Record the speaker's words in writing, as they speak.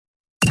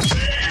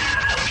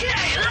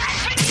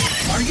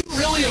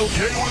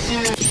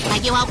Are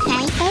you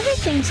okay?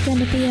 Everything's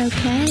gonna be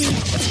okay.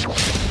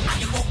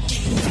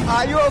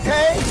 Are you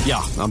okay?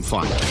 Yeah, I'm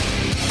fine.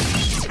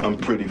 I'm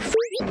pretty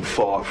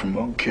far from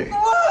okay.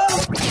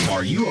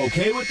 Are you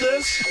okay with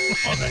this?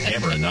 On the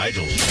Hammer and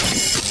Nigel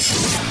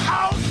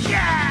Show.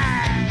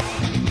 Okay!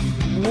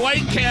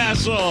 White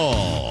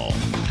Castle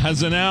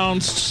has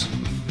announced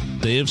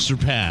they have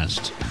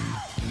surpassed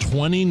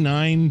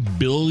 29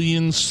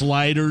 billion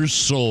sliders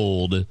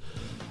sold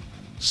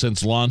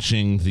since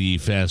launching the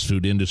fast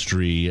food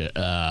industry in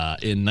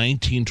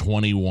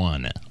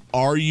 1921.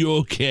 Are you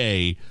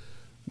okay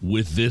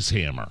with this,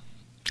 Hammer?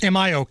 Am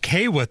I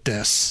okay with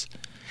this?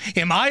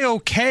 Am I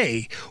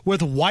okay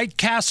with White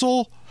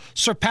Castle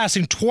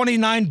surpassing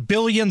 29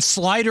 billion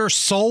sliders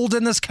sold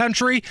in this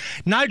country?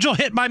 Nigel,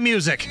 hit my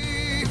music.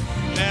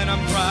 And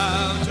I'm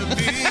proud to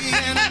be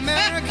an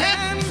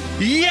American.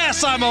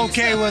 Yes, I'm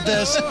okay with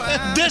this.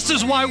 This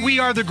is why we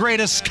are the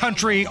greatest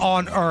country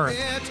on earth.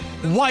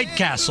 White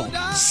Castle.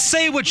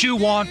 Say what you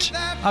want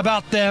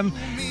about them.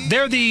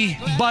 They're the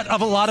butt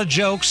of a lot of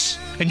jokes,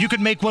 and you could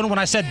make one when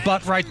I said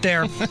butt right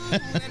there.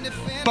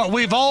 But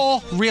we've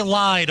all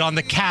relied on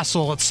the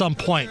castle at some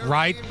point,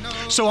 right?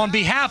 So on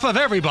behalf of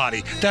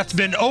everybody that's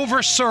been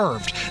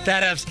overserved,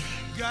 that has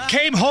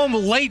came home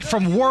late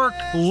from work,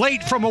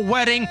 late from a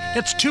wedding,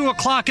 it's 2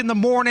 o'clock in the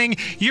morning,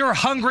 you're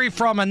hungry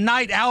from a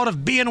night out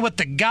of being with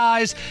the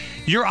guys,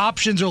 your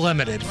options are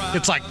limited.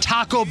 It's like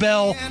Taco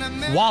Bell,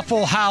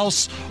 Waffle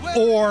House,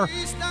 or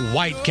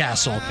White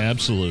Castle.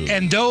 Absolutely.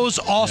 And those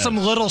awesome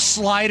little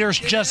sliders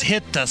just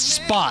hit the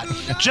spot.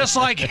 Just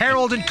like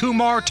Harold and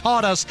Kumar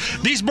taught us,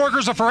 these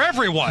burgers are for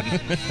everyone.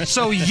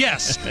 So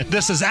yes,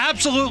 this is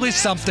absolutely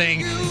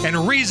something.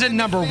 And reason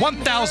number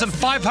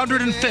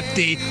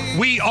 1,550,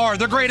 we are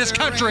the greatest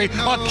country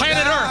on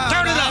planet Earth.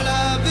 Turn it up.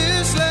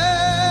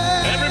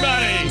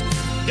 Everybody,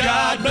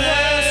 God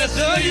bless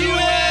the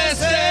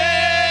USA.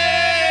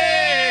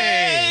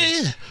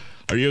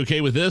 Are you okay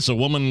with this? A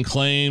woman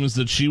claims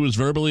that she was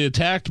verbally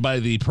attacked by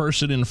the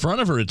person in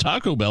front of her at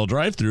Taco Bell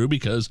drive-thru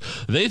because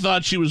they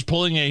thought she was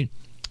pulling a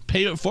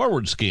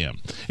pay-it-forward scam.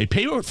 A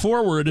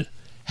pay-it-forward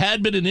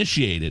had been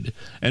initiated,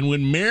 and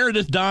when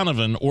Meredith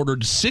Donovan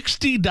ordered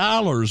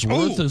 $60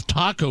 worth of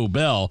Taco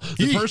Bell,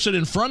 the person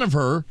in front of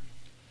her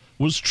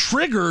was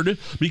triggered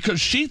because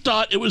she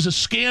thought it was a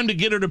scam to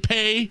get her to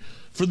pay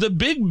for the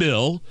big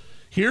bill.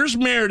 Here's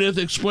Meredith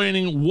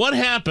explaining what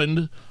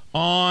happened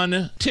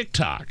on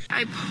TikTok.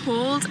 I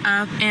pulled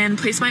up and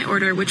placed my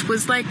order, which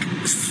was like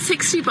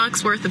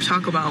 $60 worth of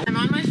Taco Bell. I'm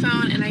on my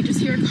phone and I just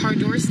hear a car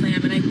door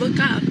slam, and I look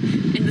up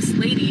and this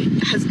lady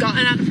has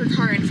gotten out of her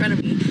car in front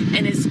of me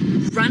and is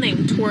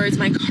running towards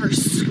my car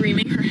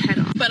screaming her head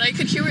off. But I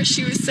could hear what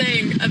she was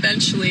saying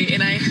eventually,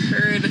 and I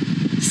heard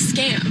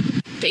scam.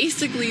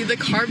 Basically, the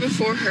car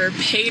before her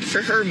paid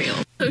for her meal.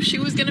 So she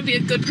was going to be a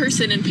good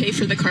person and pay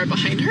for the car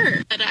behind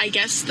her. But I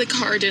guess the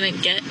car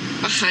didn't get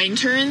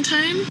behind her in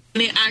time.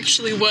 And it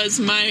actually was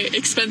my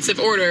expensive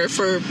order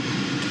for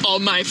all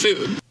my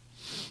food.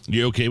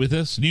 You okay with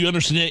this? Do you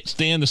understand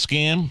the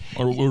scam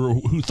or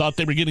who thought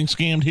they were getting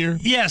scammed here?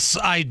 Yes,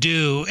 I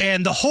do.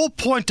 And the whole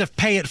point of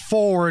Pay It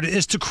Forward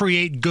is to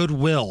create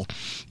goodwill.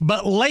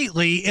 But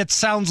lately, it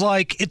sounds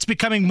like it's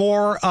becoming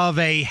more of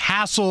a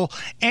hassle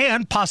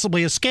and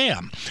possibly a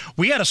scam.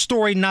 We had a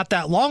story not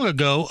that long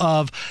ago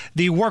of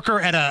the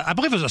worker at I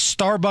believe it was a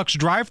Starbucks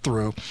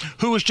drive-thru,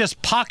 who was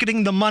just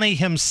pocketing the money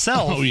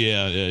himself. Oh,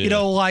 yeah. You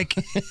know, like,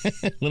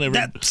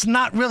 that's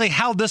not really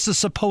how this is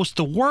supposed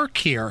to work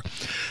here.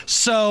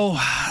 So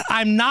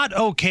I'm not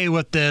okay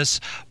with this,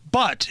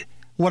 but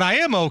what I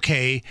am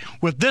okay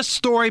with this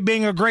story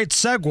being a great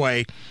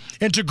segue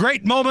into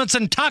great moments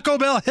in Taco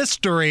Bell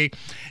history.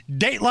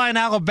 Dateline,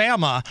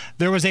 Alabama,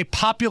 there was a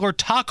popular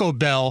Taco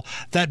Bell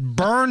that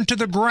burned to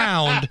the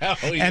ground,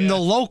 and the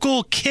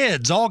local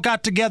kids all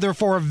got together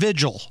for a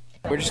vigil.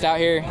 We're just out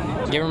here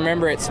giving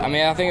remembrance. I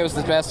mean, I think it was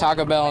the best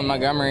Taco Bell in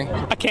Montgomery.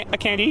 I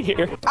can't eat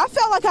here. I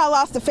felt like I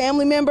lost a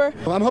family member.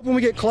 Well, I'm hoping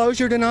we get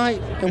closure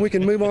tonight and we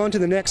can move on to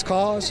the next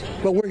cause.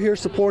 But we're here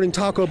supporting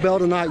Taco Bell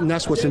tonight, and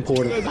that's what's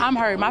important. I'm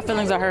hurt. My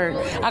feelings are hurt.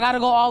 I got to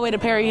go all the way to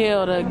Perry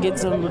Hill to get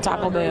some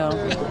Taco Bell.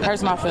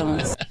 Hurts my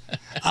feelings.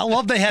 I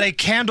love they had a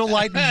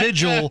candlelight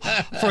vigil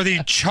for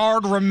the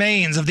charred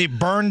remains of the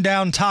burned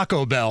down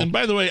Taco Bell. And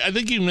by the way, I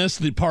think you missed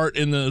the part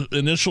in the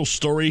initial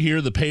story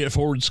here, the Pay It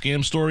Forward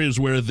scam story, is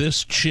where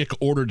this chick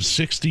ordered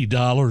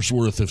 $60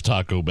 worth of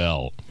Taco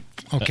Bell.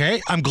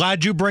 Okay, I'm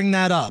glad you bring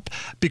that up,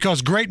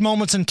 because great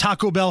moments in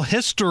Taco Bell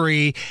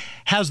history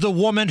has the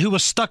woman who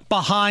was stuck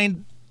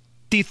behind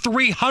the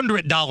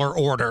 $300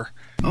 order.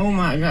 Oh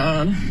my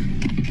God.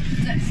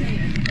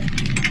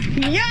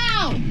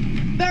 Yo,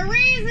 the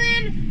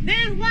reason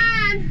this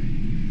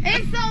line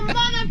is so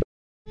long,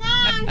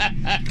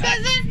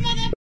 because this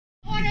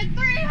ordered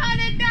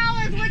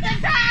 $300 worth of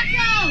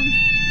tacos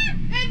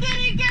and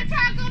didn't get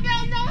Taco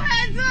Bell no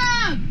heads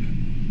up.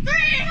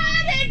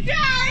 $300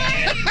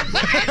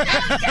 worth of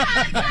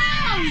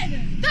tacos.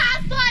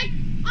 That's like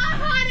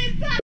 100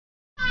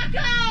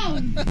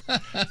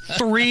 tacos.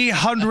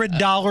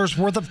 $300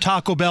 worth of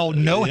Taco Bell,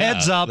 no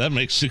heads up. That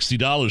makes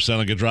 $60 sound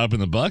like a drop in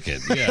the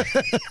bucket. Yeah.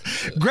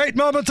 Great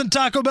moments in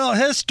Taco Bell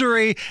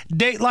history.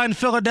 Dateline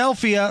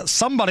Philadelphia,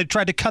 somebody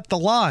tried to cut the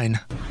line.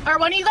 Or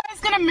when are you guys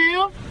gonna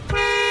move?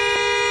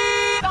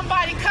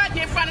 Somebody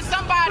cutting in front of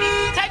somebody,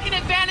 taking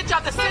advantage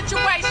of the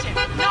situation.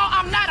 No,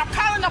 I'm not. I'm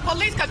calling the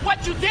police because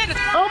what you did is.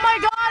 Oh my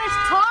God, it's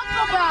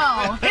Taco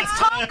Bell. It's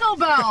Taco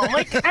Bell.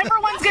 Like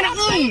everyone's gonna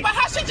eat. But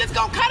how she just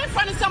gonna cut in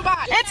front of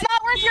somebody? It's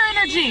not worth your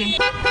energy.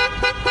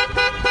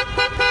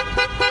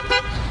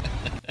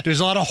 There's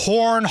a lot of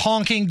horn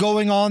honking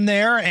going on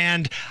there,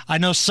 and I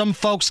know some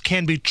folks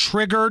can be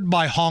triggered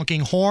by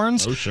honking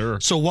horns. Oh,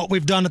 sure. So what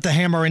we've done at the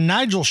Hammer and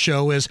Nigel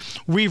show is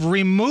we've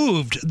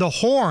removed the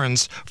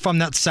horns from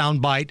that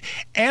soundbite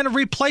and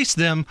replaced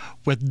them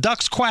with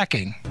ducks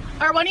quacking.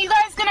 Or when are you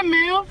guys gonna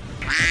move?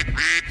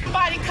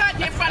 Somebody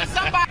cutting in front of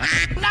somebody.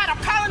 Not, I'm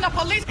calling the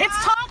police. It's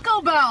Taco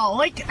Bell.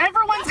 Like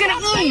everyone's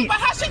gonna eat. But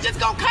how she just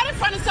gonna cut in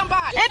front of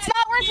somebody? It's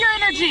not worth your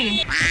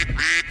energy.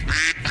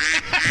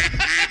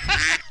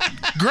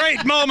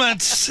 Great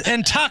moments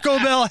in Taco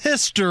Bell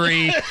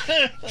history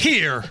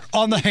here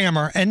on the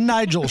Hammer and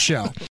Nigel show.